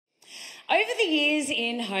Over the years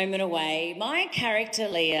in Home and Away, my character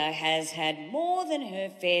Leah has had more than her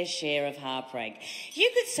fair share of heartbreak. You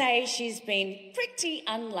could say she's been pretty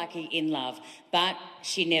unlucky in love, but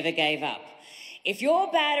she never gave up. If you're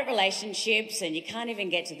bad at relationships and you can't even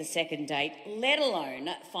get to the second date, let alone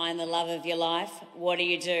find the love of your life, what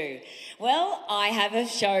do? Well, I have a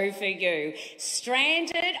show for you,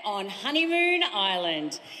 Stranded on Honeymoon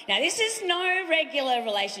Island. Now, this is no regular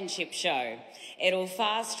relationship show. It'll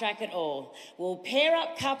fast-track it all. We'll pair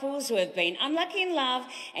up couples who have been unlucky in love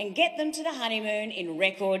and get them to the honeymoon in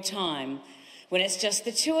record time. When it's just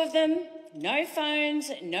the two of them, no phones,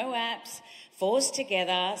 no apps, forced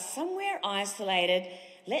together, somewhere isolated,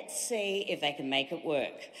 let's see if they can make it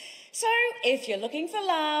work. So, if you're looking for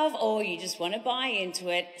love or you just want to buy into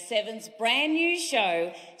it, Seven's brand new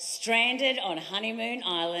show, Stranded on Honeymoon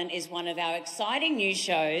Island, is one of our exciting new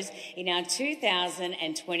shows in our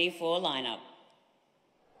 2024 lineup.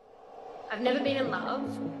 I've never been in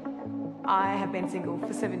love. I have been single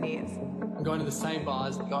for 7 years. I'm going to the same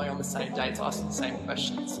bars, going on the same dates, asking the same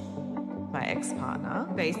questions. My ex-partner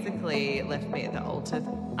basically left me at the altar.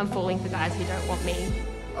 I'm falling for guys who don't want me.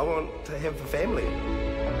 I want to have a family.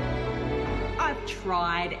 I've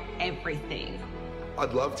tried everything.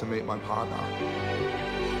 I'd love to meet my partner.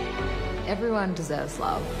 Everyone deserves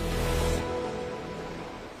love.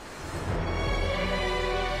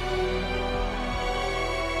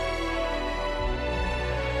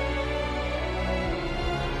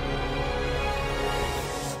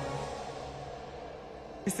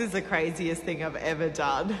 This is the craziest thing I've ever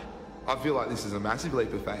done. I feel like this is a massive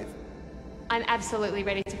leap of faith. I'm absolutely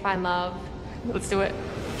ready to find love. Let's do it.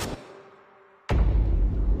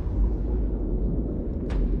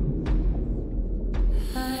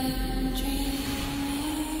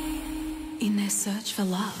 In their search for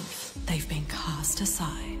love, they've been cast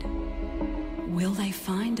aside. Will they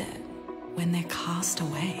find it when they're cast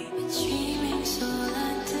away?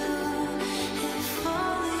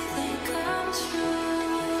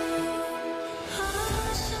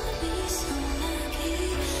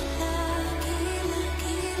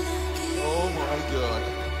 Oh my God.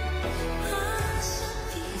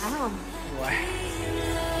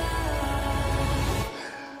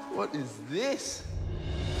 What is this?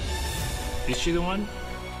 Is she the one?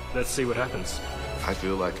 Let's see what happens. I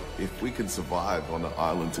feel like if we can survive on the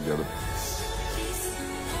island together,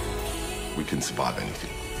 we can survive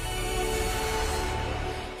anything.